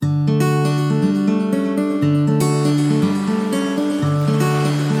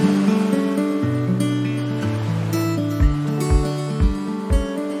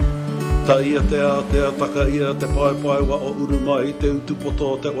ia te taka ia te pai wa o urumai te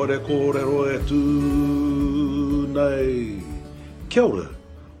utupoto te ore kōrero e tū nei. Kia ora.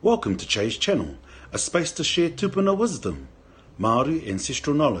 Welcome to Chase Channel, a space to share tupuna wisdom, Māori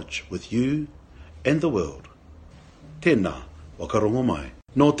ancestral knowledge with you and the world. Tēnā, wakarongo mai.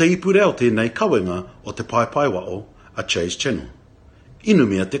 Nō te ipureo tēnei kawenga o te pai wao a Chase Channel.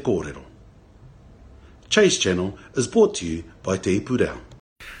 Inumia te kōrero. Chase Channel is brought to you by Te Ipureo.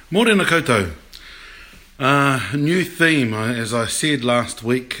 Mōrena koutou. New theme, as I said last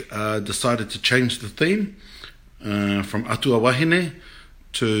week, decided to change the theme from Atua Wahine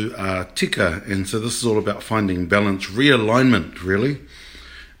to Tika, and so this is all about finding balance, realignment really.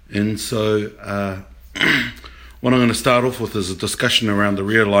 And so what I'm going to start off with is a discussion around the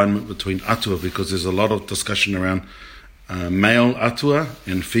realignment between Atua, because there's a lot of discussion around male Atua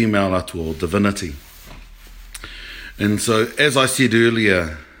and female Atua, or divinity. And so, as I said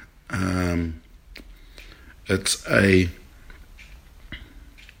earlier, it's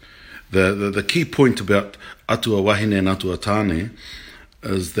the key point about Atua Wahine and Atua Tāne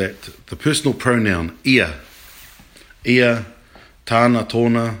is that the personal pronoun ia, tāna,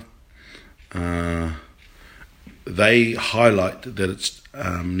 tōna, they highlight that it's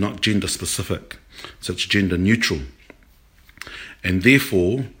not gender specific, so it's gender neutral. And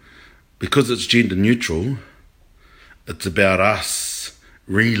therefore, because it's gender neutral, it's about us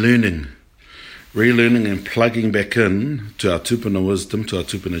relearning and plugging back in to our tupuna wisdom, to our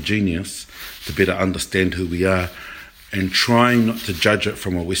tupuna genius, to better understand who we are, and trying not to judge it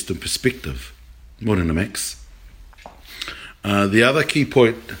from a Western perspective. Morena Max. The other key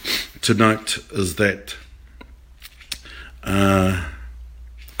point to note is that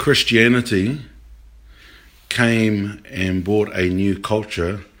Christianity came and brought a new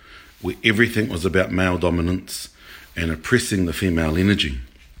culture where everything was about male dominance and oppressing the female energy.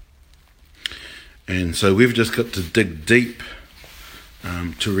 And so we've just got to dig deep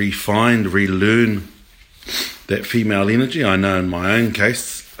to relearn that female energy. I know in my own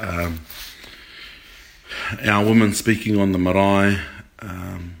case, our women speaking on the marae,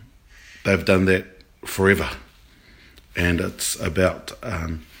 they've done that forever. And it's about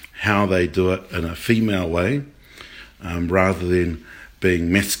how they do it in a female way rather than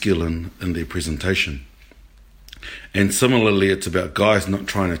being masculine in their presentation. And similarly, it's about guys not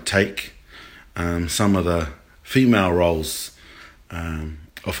trying to take some of the female roles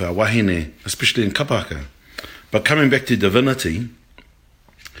of our wahine, especially in kapaka. But coming back to divinity,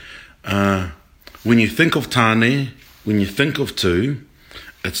 when you think of tāne, when you think of tū,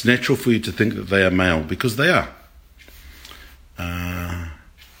 it's natural for you to think that they are male, because they are.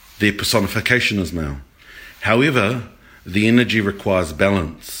 Their personification is male. However, the energy requires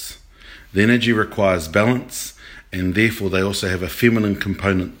balance. The energy requires balance, and therefore they also have a feminine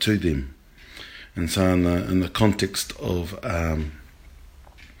component to them. And so in the context of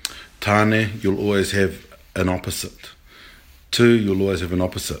tāne, you'll always have an opposite. Tū, you'll always have an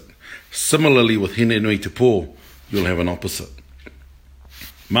opposite. Similarly with hene nui te pō, you'll have an opposite.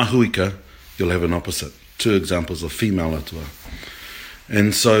 Mahuika, you'll have an opposite. Two examples of female atua.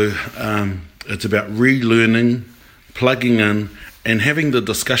 And so it's about relearning, plugging in, and having the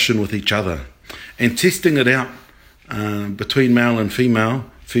discussion with each other, and testing it out between male and female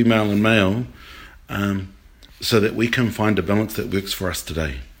and male, so that we can find a balance that works for us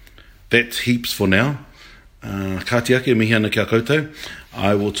today. That's heaps for now. Ka te ake, mihi ana kia koutou.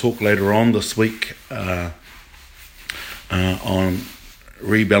 I will talk later on this week on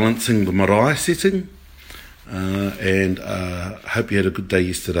rebalancing the marae setting, and hope you had a good day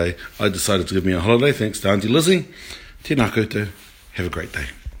yesterday. I decided to give me a holiday thanks to Auntie Lizzie. Tēnā koutou. Have a great day.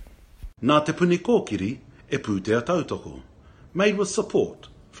 Nā te puni kōkiri e pūtea tautoko, made with support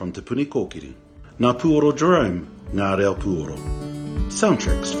from Te Puni Kōkiri. Nā Puoro Jerome, Ngā Reo Puoro.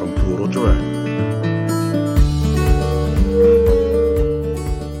 Soundtracks from Puoro Jerome.